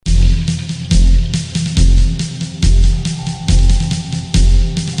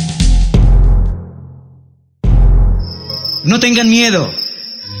no tengan miedo.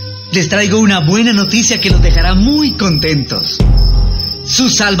 Les traigo una buena noticia que los dejará muy contentos. Su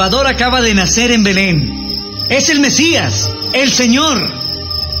Salvador acaba de nacer en Belén. Es el Mesías, el Señor.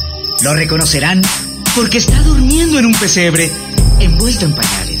 Lo reconocerán porque está durmiendo en un pesebre, envuelto en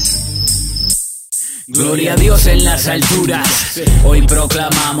pañales. Gloria a Dios en las alturas, hoy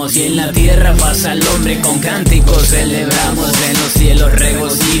proclamamos, y en la tierra pasa el hombre, con cánticos celebramos. En los cielos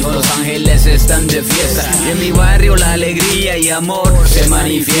regocijo, los ángeles están de fiesta, y en mi barrio la alegría y amor se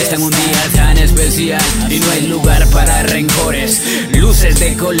manifiestan un día tan especial, y no hay lugar para rencores. Luces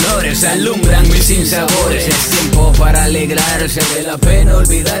de colores alumbran mis sinsabores, es tiempo para alegrarse, de la pena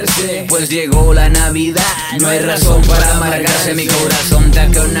olvidarse, pues llegó la Navidad. No hay razón para amargarse, mi corazón está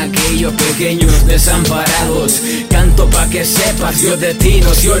con aquellos pequeños desamparados. Canto pa' que sepas, yo de ti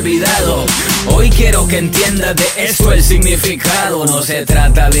no soy olvidado. Hoy quiero que entiendas de esto el significado. No se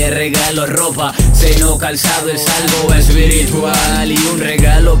trata de regalos, ropa, sino calzado. Es algo espiritual y un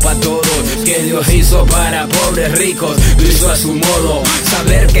regalo pa' todos, que Dios hizo para pobres ricos, lo hizo a su modo.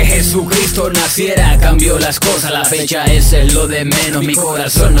 Saber que Jesucristo naciera cambió las cosas. La fecha es lo de menos, mi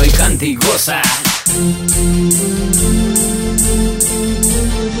corazón hoy canta y goza.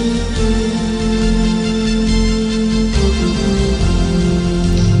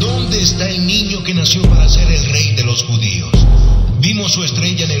 Está el niño que nació para ser el rey de los judíos. Vimos su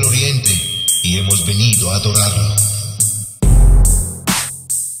estrella en el oriente y hemos venido a adorarlo.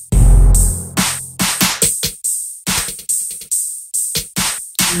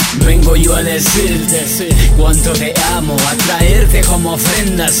 Vengo yo a decirte cuánto te amo, a traerte como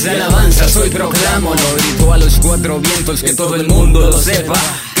ofrendas de alabanza. Hoy proclamo, lo grito a los cuatro vientos, que todo el mundo lo sepa,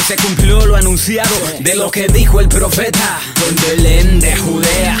 que se cumplió lo anunciado de lo que dijo el profeta. En Belén de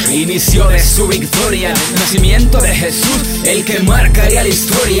Judea inició de su victoria, el nacimiento de Jesús, el que marcaría la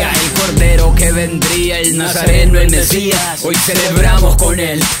historia, el cordero que vendría, el nazareno, el Mesías. Hoy celebramos con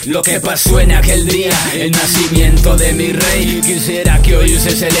él lo que pasó en aquel día, el nacimiento de mi rey. Quisiera que hoy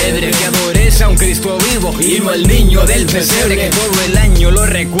se celebre, que adores a un Cristo vivo y no al niño del pesebre, que todo el año lo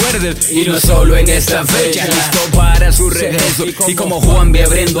recuerdes y no solo en esta fecha. Listo para su regreso y como Juan vi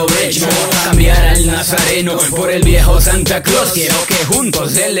abriendo brecha, cambiar al nazareno por el viejo Santa Claus. Quiero que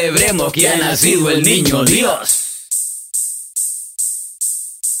juntos celebremos que ha nacido el niño Dios.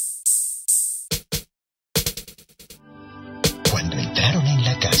 Cuando entraron en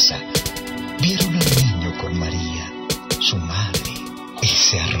la casa, vieron al niño con María, su madre, y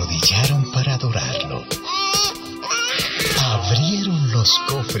se arrodillaron para adorarlo. Abrieron los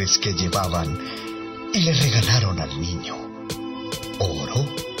cofres que llevaban y le regalaron al niño oro,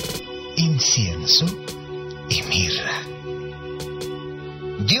 incienso y mirra.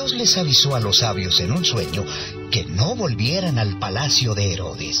 Dios les avisó a los sabios en un sueño que no volvieran al palacio de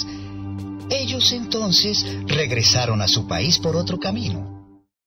Herodes. Ellos entonces regresaron a su país por otro camino.